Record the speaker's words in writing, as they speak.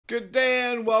Good day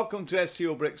and welcome to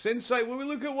SCO BRICS Insight, where we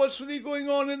look at what's really going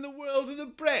on in the world of the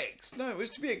BRICS. Now,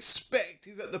 it's to be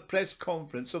expected that the press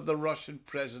conference of the Russian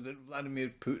President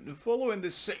Vladimir Putin following the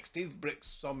 16th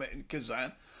BRICS Summit in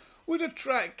Kazan would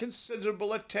attract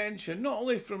considerable attention, not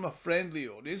only from a friendly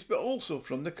audience, but also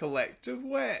from the collective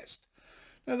West.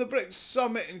 Now, the BRICS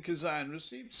Summit in Kazan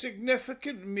received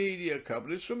significant media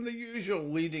coverage from the usual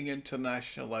leading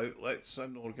international outlets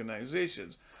and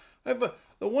organisations. However,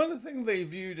 the one thing they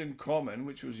viewed in common,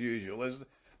 which was usual, is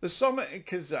the summit in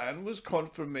Kazan was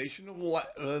confirmation of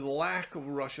the lack of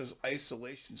Russia's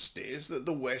isolation status that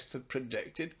the West had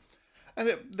predicted,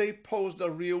 and they posed a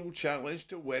real challenge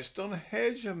to Western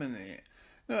hegemony.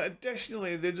 Now,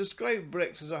 additionally, they described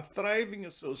BRICS as a thriving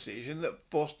association that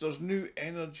fosters new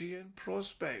energy and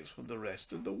prospects for the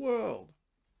rest of the world.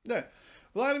 Now,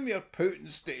 Vladimir Putin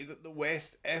stated that the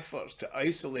West's efforts to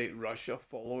isolate Russia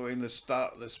following the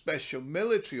start of the special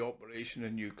military operation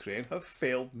in Ukraine have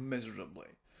failed miserably.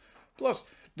 Plus,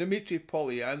 Dmitry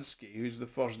Polyansky, who's the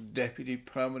first deputy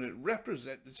permanent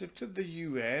representative to the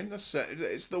UN, asserted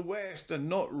that it's the West and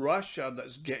not Russia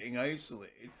that's getting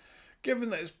isolated, given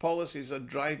that its policies are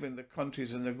driving the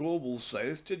countries in the global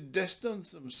south to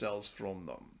distance themselves from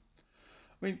them.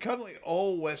 I mean, currently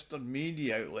all Western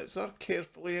media outlets are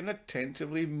carefully and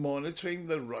attentively monitoring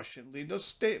the Russian leader's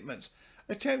statements,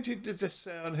 attempting to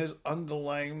discern his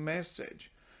underlying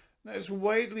message. Now, it's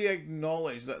widely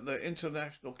acknowledged that the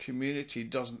international community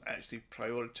doesn't actually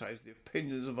prioritise the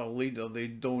opinions of a leader they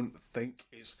don't think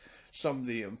is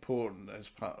somebody important as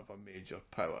part of a major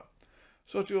power.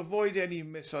 So to avoid any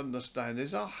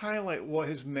misunderstandings, I'll highlight what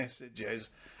his message is,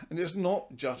 and it's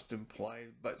not just implied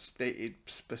but stated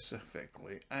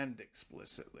specifically and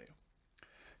explicitly.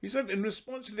 He said, in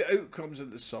response to the outcomes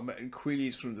of the summit and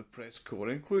queries from the press corps,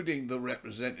 including the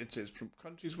representatives from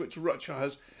countries which Russia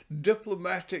has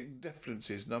diplomatic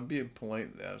differences, and I'm being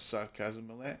polite there, sarcasm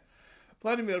alert,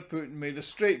 Vladimir Putin made a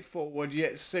straightforward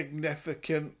yet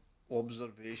significant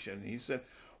observation. He said,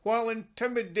 while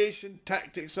intimidation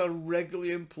tactics are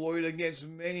regularly employed against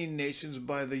many nations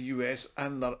by the US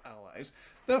and their allies,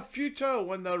 they're futile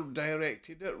when they're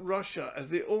directed at Russia, as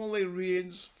they only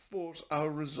reinforce our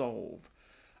resolve.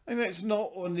 And it's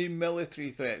not only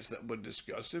military threats that we're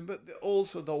discussing, but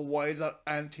also the wider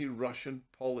anti-Russian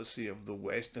policy of the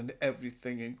West and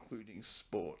everything, including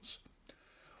sports.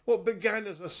 What began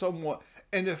as a somewhat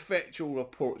ineffectual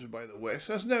approach by the West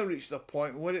has now reached a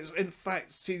point where it's in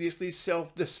fact seriously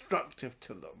self-destructive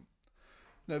to them.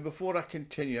 Now, before I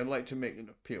continue, I'd like to make an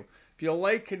appeal. If you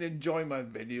like and enjoy my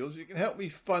videos, you can help me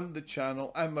fund the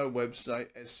channel and my website,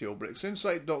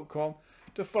 scobricsinsight.com,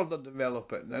 to further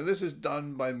develop it. Now, this is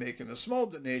done by making a small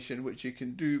donation, which you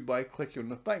can do by clicking on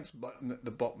the thanks button at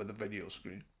the bottom of the video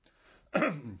screen.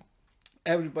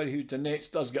 Everybody who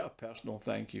donates does get a personal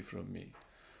thank you from me.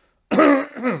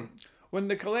 When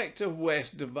the collective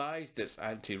West devised its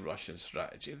anti-Russian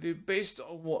strategy, they based it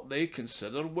on what they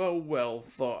consider well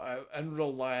thought out and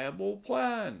reliable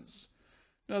plans.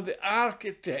 Now, the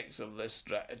architects of this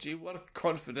strategy were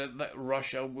confident that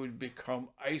Russia would become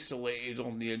isolated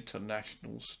on the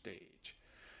international stage.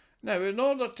 Now, in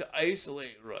order to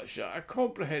isolate Russia, a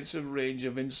comprehensive range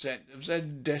of incentives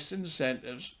and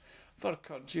disincentives for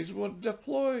countries were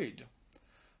deployed.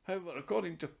 However,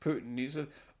 according to Putin, he said,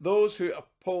 those who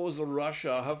oppose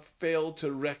Russia have failed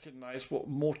to recognise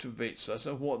what motivates us,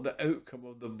 and what the outcome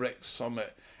of the BRICS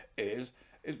summit is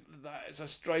that it's a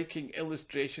striking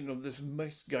illustration of this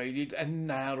misguided and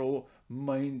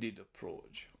narrow-minded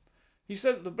approach. He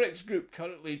said the BRICS group,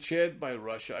 currently chaired by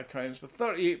Russia, accounts for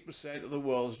 38% of the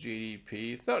world's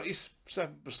GDP,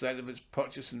 37% of its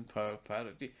purchasing power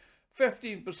parity,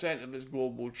 15% of its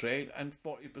global trade, and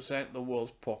 40% of the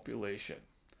world's population.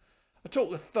 A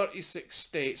total of 36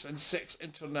 states and 6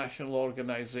 international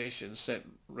organisations sent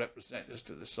representatives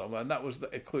to the summit, and that was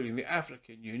including the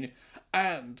African Union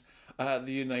and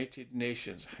the United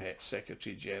Nations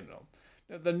Secretary General.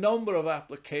 Now, the number of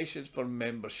applications for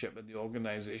membership in the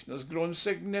organisation has grown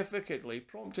significantly,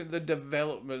 prompting the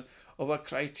development of a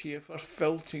criteria for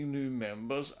filtering new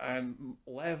members and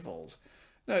levels.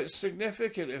 Now, it's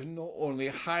significant, if not only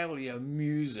highly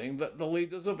amusing, that the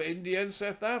leaders of India and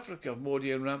South Africa,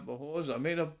 Modi and Ramaphosa,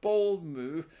 made a bold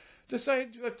move,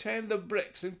 deciding to attend the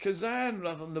BRICS in Kazan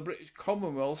rather than the British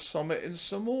Commonwealth Summit in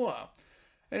Samoa.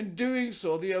 In doing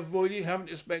so, they avoided having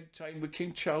to spend time with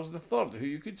King Charles III, who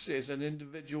you could say is an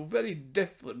individual very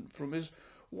different from his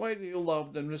widely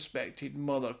loved and respected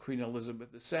mother, Queen Elizabeth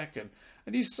II.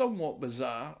 And he's somewhat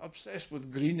bizarre, obsessed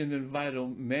with green and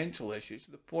environmental issues,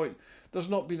 to the point there's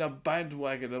not been a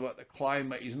bandwagon about the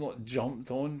climate he's not jumped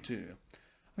onto.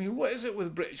 I I mean, what is it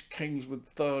with British kings with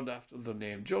third after their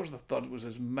name? George III was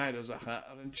as mad as a hatter,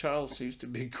 and Charles seems to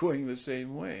be going the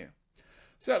same way.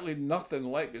 Certainly nothing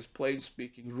like his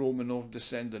plain-speaking Romanov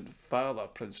descendant father,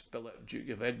 Prince Philip, Duke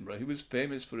of Edinburgh, who was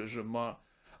famous for his remark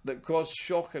that caused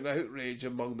shock and outrage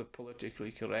among the politically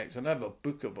correct. And I have a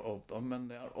book of them, and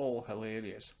they are all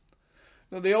hilarious.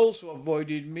 Now, they also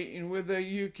avoided meeting with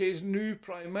the UK's new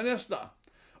Prime Minister,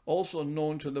 also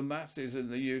known to the masses in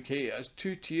the UK as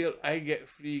two-tier, I get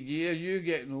free gear, you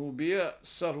get no beer,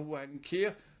 Sir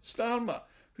Keir Starmer,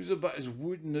 who's about as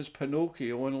wooden as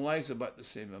Pinocchio and lies about the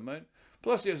same amount.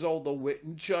 Plus he has all the wit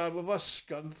and charm of a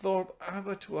Scunthorpe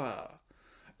abattoir.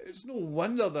 It's no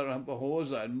wonder that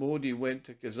Ramaphosa and Modi went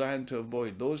to Kazan to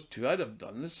avoid those two. I'd have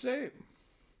done the same.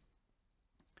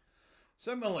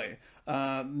 Similarly,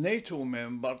 NATO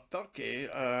member Turkey,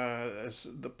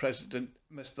 the President,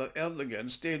 Mr. Erdogan,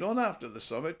 stayed on after the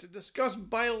summit to discuss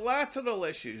bilateral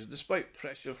issues despite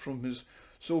pressure from his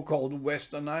so-called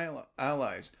Western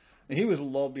allies. And he was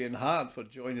lobbying hard for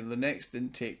joining the next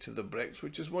intake to the BRICS,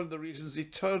 which is one of the reasons he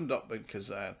turned up in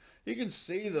Kazan. You can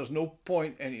see there's no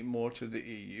point anymore to the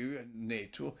EU and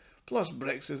NATO, plus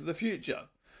BRICS is the future.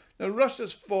 Now,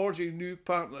 Russia's forging new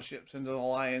partnerships and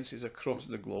alliances across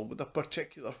the globe with a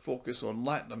particular focus on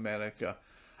Latin America,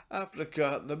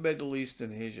 Africa, the Middle East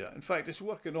and Asia. In fact, it's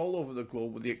working all over the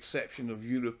globe with the exception of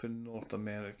Europe and North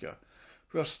America,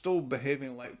 who are still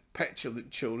behaving like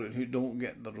petulant children who don't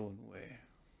get their own way.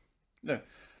 Now,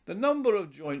 the number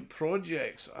of joint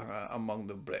projects among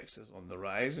the BRICS is on the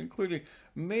rise, including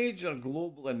major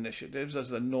global initiatives as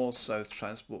the North-South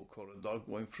Transport Corridor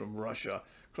going from Russia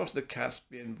across the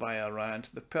Caspian via Iran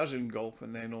to the Persian Gulf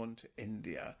and then on to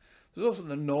India. There's also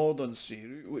the Northern Sea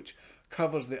Route, which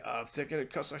covers the Arctic, and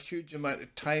it cuts a huge amount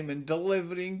of time in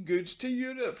delivering goods to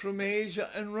Europe from Asia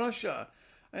and Russia.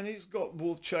 And he's got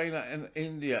both China and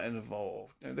India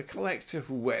involved. Now, the collective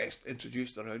West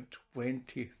introduced around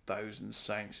 20,000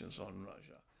 sanctions on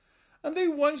Russia. And they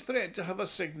once threatened to have a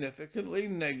significantly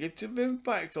negative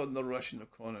impact on the Russian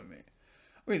economy.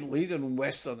 I mean, leading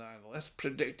Western analysts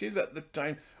predicted at the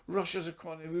time Russia's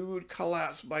economy would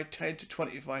collapse by 10 to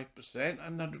 25%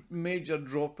 and a major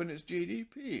drop in its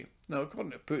GDP. Now,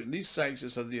 according to Putin, these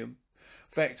sanctions have the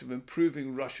effect of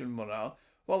improving Russian morale,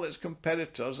 while its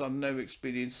competitors are now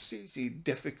experiencing serious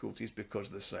difficulties because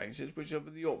of the sanctions, which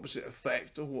have the opposite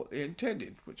effect of what they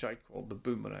intended, which I call the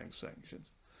boomerang sanctions.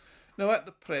 Now, at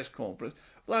the press conference,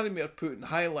 Vladimir Putin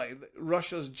highlighted that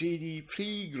Russia's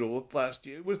GDP growth last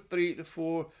year was 3 to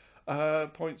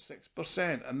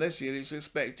 4.6%, and this year is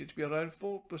expected to be around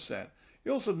 4%. He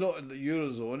also noted the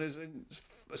Eurozone is in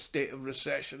a state of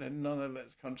recession and none of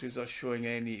its countries are showing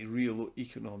any real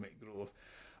economic growth.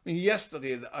 I mean,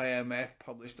 yesterday the IMF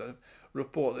published a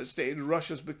report that stated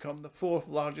Russia's become the fourth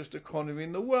largest economy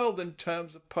in the world in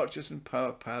terms of purchasing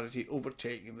power parity,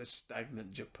 overtaking the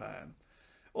stagnant Japan.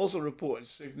 Also reported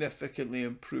significantly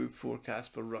improved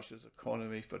forecast for Russia's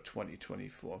economy for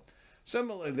 2024.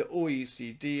 Similarly, the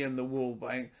OECD and the World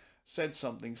Bank said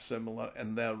something similar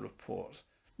in their reports.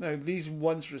 Now, these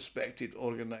once respected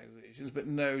organisations, but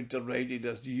now derided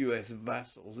as US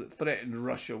vassals that threatened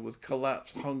Russia with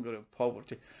collapse, hunger and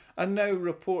poverty, and now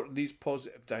report these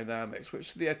positive dynamics,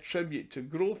 which they attribute to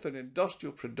growth in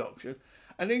industrial production,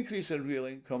 an increase in real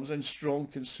incomes and strong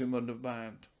consumer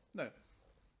demand. Now,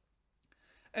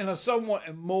 in a somewhat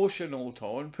emotional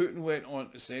tone, Putin went on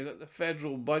to say that the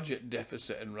federal budget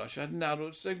deficit in Russia had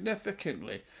narrowed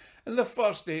significantly. In the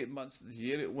first 8 months of the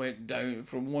year, it went down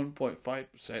from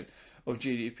 1.5% of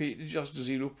GDP to just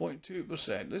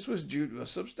 0.2%. This was due to a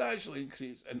substantial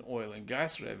increase in oil and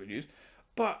gas revenues,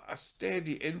 but a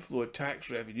steady inflow of tax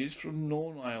revenues from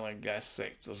non-oil and gas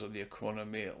sectors of the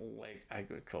economy like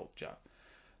agriculture.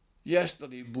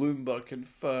 Yesterday, Bloomberg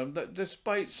confirmed that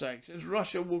despite sanctions,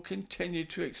 Russia will continue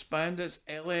to expand its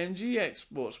LNG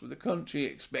exports, with the country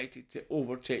expected to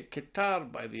overtake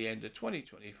Qatar by the end of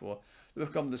 2024 to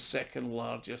become the second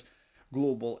largest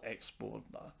global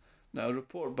exporter. Now, a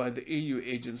report by the EU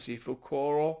Agency for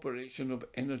Cooperation of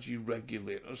Energy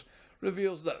Regulators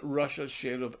reveals that Russia's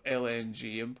share of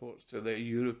LNG imports to the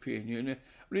European Union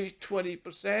reached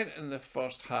 20% in the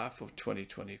first half of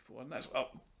 2024, and that's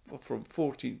up from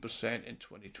 14% in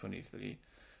 2023.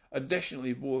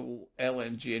 Additionally, both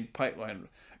LNG and pipeline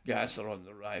gas are on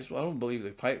the rise. Well, I don't believe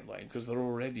the pipeline, because they're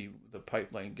already the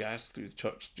pipeline gas through the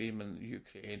Turk Stream in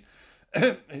Ukraine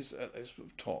is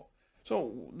top.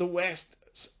 So the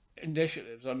West's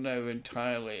initiatives are now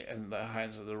entirely in the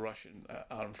hands of the Russian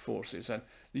armed forces, and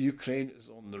the Ukraine is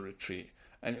on the retreat,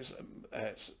 and its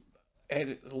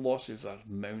losses are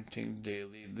mounting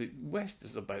daily. The West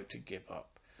is about to give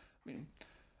up. I mean,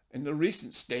 In the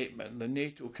recent statement, the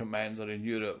NATO commander in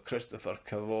Europe, Christopher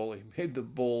Cavalli, made the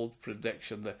bold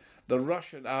prediction that the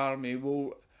Russian army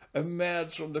will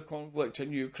emerge from the conflict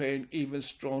in Ukraine even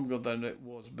stronger than it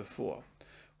was before.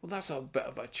 Well, that's a bit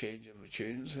of a change of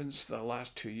tune. Since the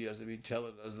last 2 years, they've been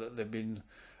telling us that they've been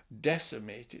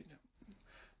decimated.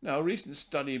 Now, a recent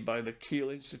study by the Kiel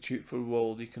Institute for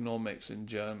World Economics in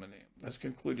Germany has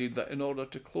concluded that in order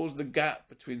to close the gap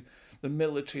between the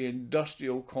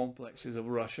military-industrial complexes of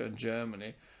Russia and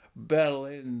Germany,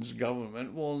 Berlin's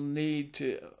government will need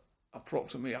to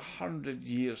approximately 100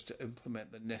 years to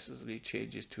implement the necessary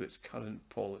changes to its current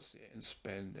policy and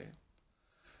spending.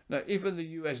 Now, even the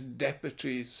US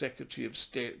Deputy Secretary of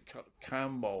State, Kurt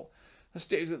Campbell, has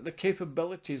stated that the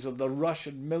capabilities of the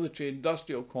Russian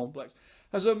military-industrial complex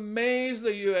has amazed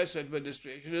the US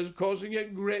administration and is causing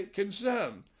it great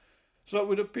concern. So it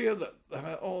would appear that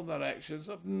all their actions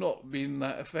have not been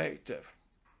that effective.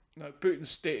 Now, Putin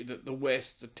stated that the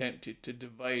West attempted to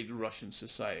divide Russian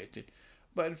society,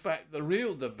 but in fact the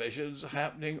real divisions are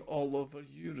happening all over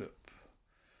Europe.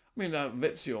 I mean, a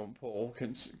Vitzion poll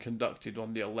conducted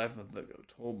on the 11th of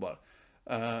October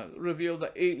revealed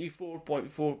that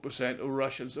 84.4% of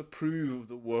Russians approve of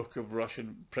the work of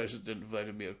Russian President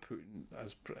Vladimir Putin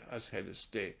as head of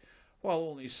state, while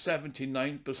only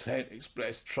 79%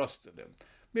 expressed trust in him.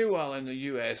 Meanwhile, in the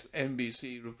US,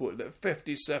 NBC reported that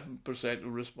 57%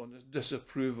 of respondents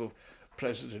disapprove of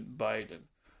President Biden.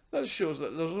 That shows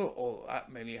that there's not all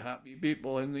that many happy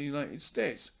people in the United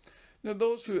States. Now,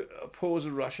 those who oppose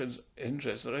Russia's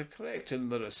interests are correct in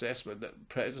their assessment that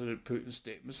President Putin's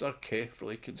statements are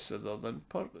carefully considered and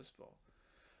purposeful.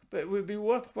 But it would be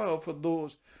worthwhile for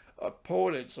those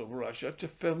opponents of Russia to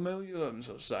familiarise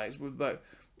themselves with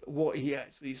what he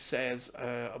actually says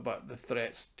about the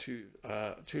threats to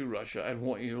Russia and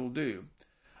what he will do.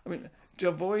 I mean, to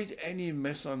avoid any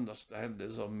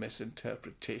misunderstandings or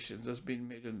misinterpretations as been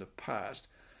made in the past,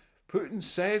 Putin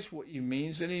says what he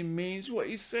means and he means what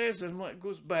he says, and that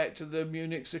goes back to the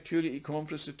Munich Security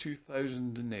Conference of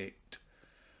 2008.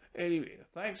 Anyway,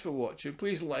 thanks for watching.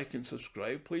 Please like and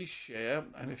subscribe. Please share.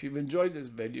 And if you've enjoyed this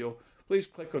video, please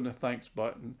click on the thanks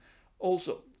button.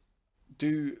 Also,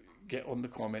 do get on the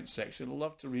comment section.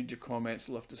 Love to read your comments.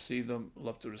 Love to see them.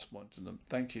 Love to respond to them.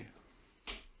 Thank you.